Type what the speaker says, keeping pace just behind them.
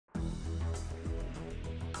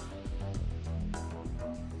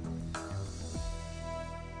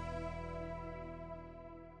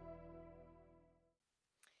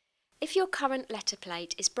If your current letter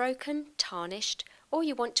plate is broken, tarnished, or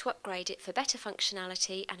you want to upgrade it for better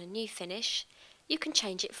functionality and a new finish, you can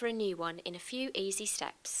change it for a new one in a few easy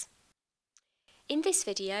steps. In this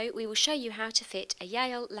video, we will show you how to fit a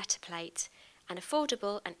Yale letter plate, an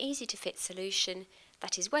affordable and easy to fit solution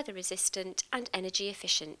that is weather resistant and energy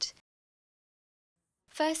efficient.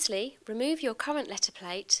 Firstly, remove your current letter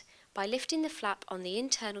plate by lifting the flap on the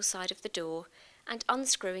internal side of the door and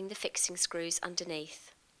unscrewing the fixing screws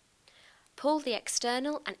underneath. Pull the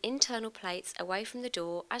external and internal plates away from the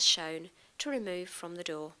door as shown to remove from the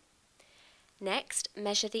door. Next,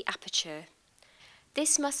 measure the aperture.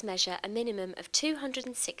 This must measure a minimum of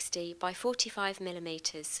 260 by 45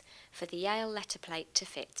 mm for the Yale letter plate to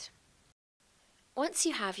fit. Once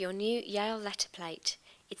you have your new Yale letter plate,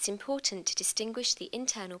 it's important to distinguish the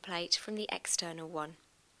internal plate from the external one.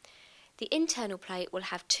 The internal plate will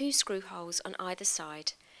have 2 screw holes on either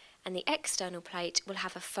side, and the external plate will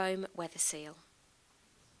have a foam weather seal.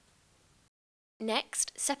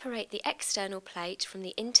 Next, separate the external plate from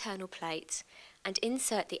the internal plate and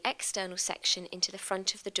insert the external section into the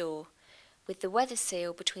front of the door, with the weather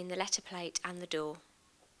seal between the letter plate and the door.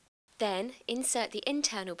 Then, insert the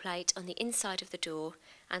internal plate on the inside of the door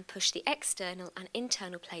and push the external and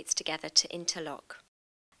internal plates together to interlock.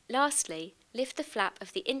 Lastly, lift the flap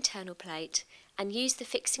of the internal plate and use the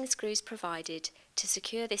fixing screws provided to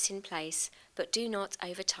secure this in place, but do not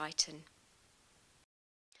over-tighten.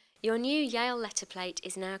 Your new Yale letter plate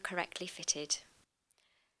is now correctly fitted.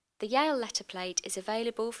 The Yale letter plate is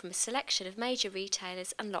available from a selection of major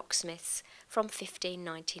retailers and locksmiths from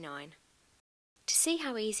 $15.99. To see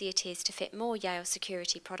how easy it is to fit more Yale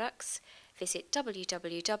security products, visit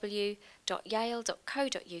www.yale.co.uk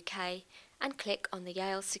and click on the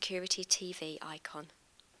Yale Security TV icon.